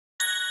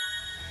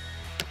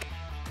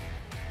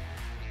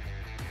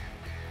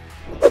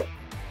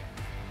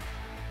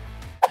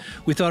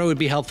We thought it would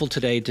be helpful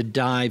today to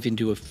dive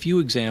into a few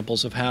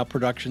examples of how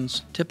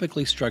productions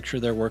typically structure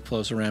their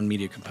workflows around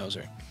Media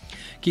Composer.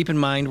 Keep in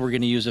mind we're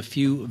going to use a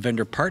few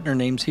vendor partner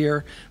names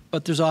here,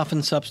 but there's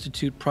often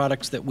substitute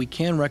products that we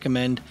can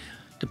recommend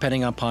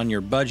depending upon your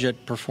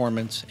budget,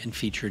 performance, and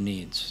feature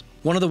needs.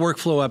 One of the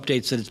workflow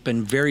updates that has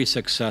been very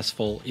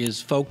successful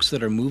is folks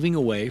that are moving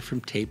away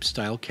from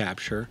tape-style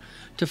capture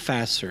to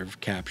Fastserv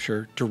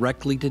capture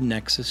directly to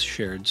Nexus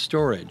shared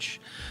storage.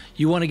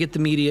 You want to get the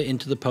media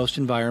into the post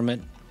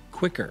environment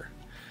quicker.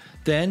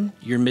 Then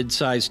your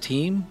mid-sized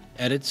team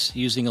edits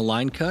using a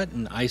line cut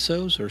and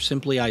ISOs or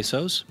simply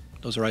ISOs.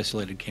 Those are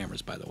isolated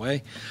cameras, by the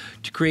way,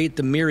 to create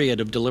the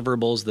myriad of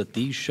deliverables that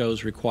these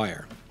shows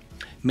require.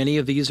 Many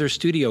of these are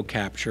studio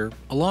capture,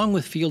 along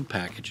with field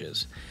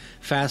packages.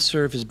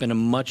 Fastserv has been a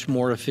much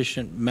more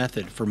efficient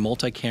method for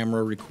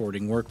multi-camera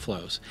recording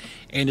workflows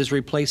and is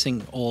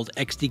replacing old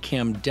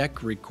XD-Cam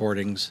deck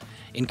recordings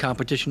in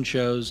competition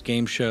shows,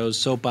 game shows,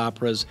 soap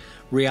operas,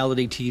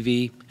 reality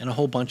TV, and a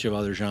whole bunch of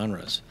other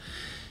genres.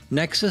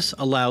 Nexus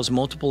allows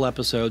multiple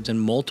episodes and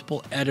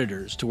multiple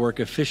editors to work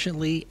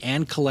efficiently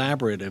and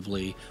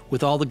collaboratively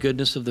with all the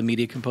goodness of the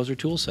Media Composer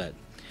toolset.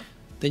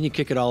 Then you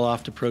kick it all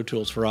off to Pro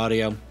Tools for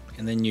audio,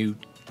 and then you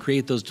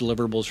create those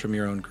deliverables from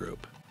your own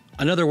group.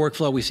 Another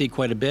workflow we see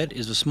quite a bit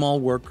is a small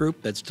work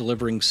group that's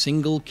delivering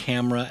single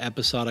camera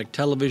episodic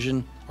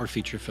television or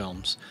feature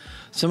films.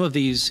 Some of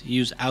these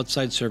use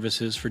outside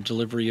services for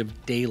delivery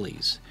of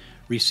dailies,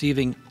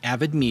 receiving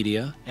Avid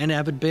Media and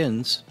Avid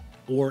bins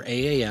or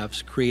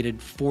AAFs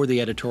created for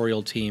the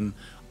editorial team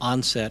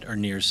on set or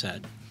near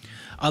set.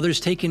 Others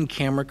take in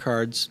camera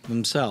cards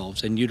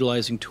themselves and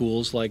utilizing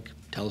tools like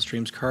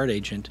Telestream's Card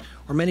Agent,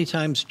 or many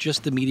times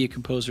just the Media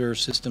Composer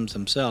systems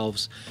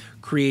themselves,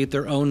 create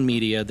their own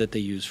media that they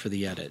use for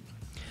the edit.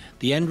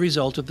 The end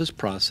result of this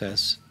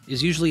process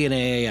is usually an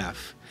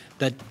AAF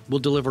that will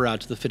deliver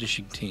out to the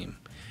finishing team,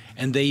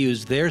 and they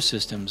use their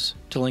systems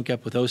to link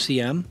up with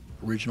OCM,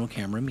 original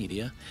camera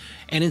media,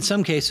 and in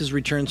some cases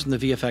returns from the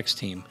VFX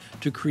team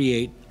to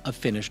create a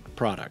finished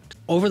product.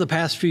 Over the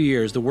past few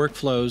years, the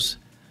workflows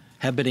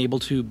have been able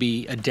to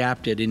be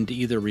adapted into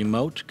either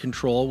remote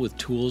control with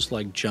tools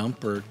like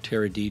Jump or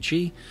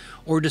Teradici,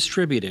 or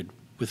distributed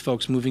with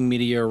folks moving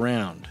media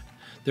around.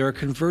 There are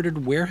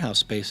converted warehouse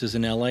spaces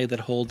in LA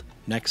that hold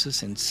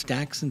Nexus and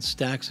stacks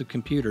of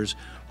computers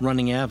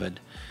running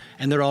Avid,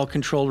 and they're all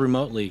controlled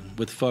remotely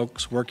with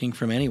folks working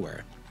from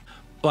anywhere.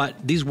 But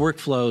these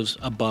workflows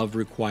above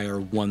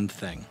require one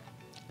thing: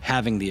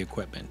 having the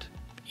equipment.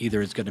 Either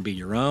it's going to be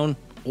your own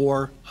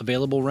or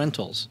available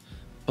rentals.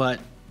 But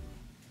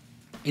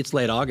it's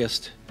late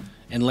August,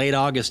 and late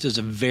August is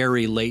a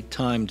very late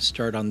time to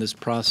start on this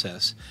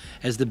process,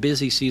 as the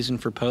busy season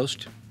for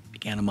post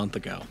began a month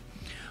ago.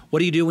 What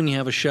do you do when you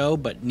have a show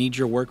but need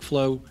your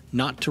workflow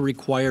not to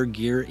require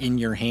gear in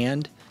your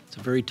hand? It's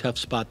a very tough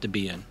spot to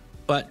be in.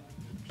 But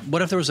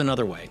what if there was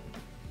another way?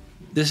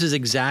 This is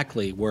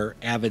exactly where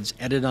Avid's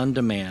Edit on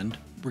Demand,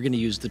 we're going to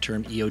use the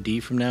term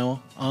EOD from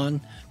now on,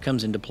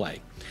 comes into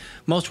play.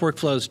 Most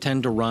workflows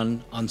tend to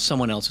run on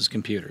someone else's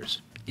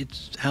computers.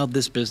 It's how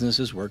this business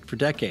has worked for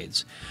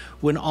decades.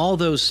 When all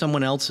those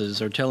someone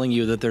else's are telling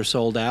you that they're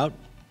sold out,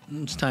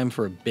 it's time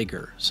for a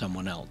bigger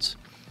someone else.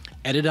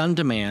 Edit on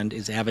Demand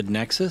is Avid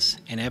Nexus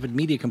and Avid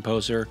Media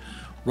Composer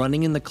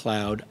running in the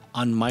cloud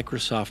on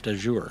Microsoft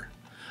Azure.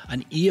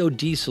 An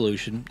EOD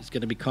solution is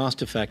going to be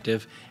cost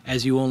effective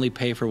as you only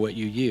pay for what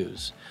you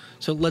use.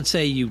 So let's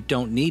say you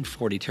don't need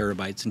 40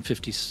 terabytes and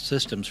 50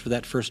 systems for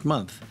that first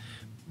month,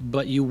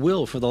 but you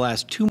will for the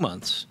last 2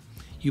 months.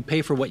 You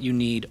pay for what you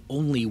need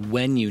only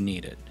when you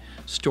need it: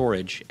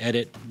 storage,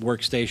 edit,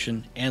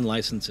 workstation, and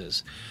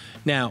licenses.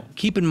 Now,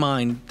 keep in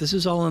mind, this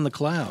is all in the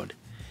cloud.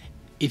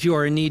 If you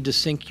are in need to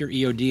sync your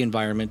EOD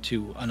environment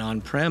to an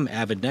on-prem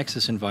Avid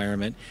Nexus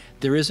environment,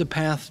 there is a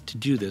path to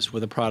do this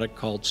with a product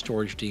called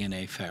Storage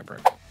DNA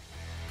Fabric.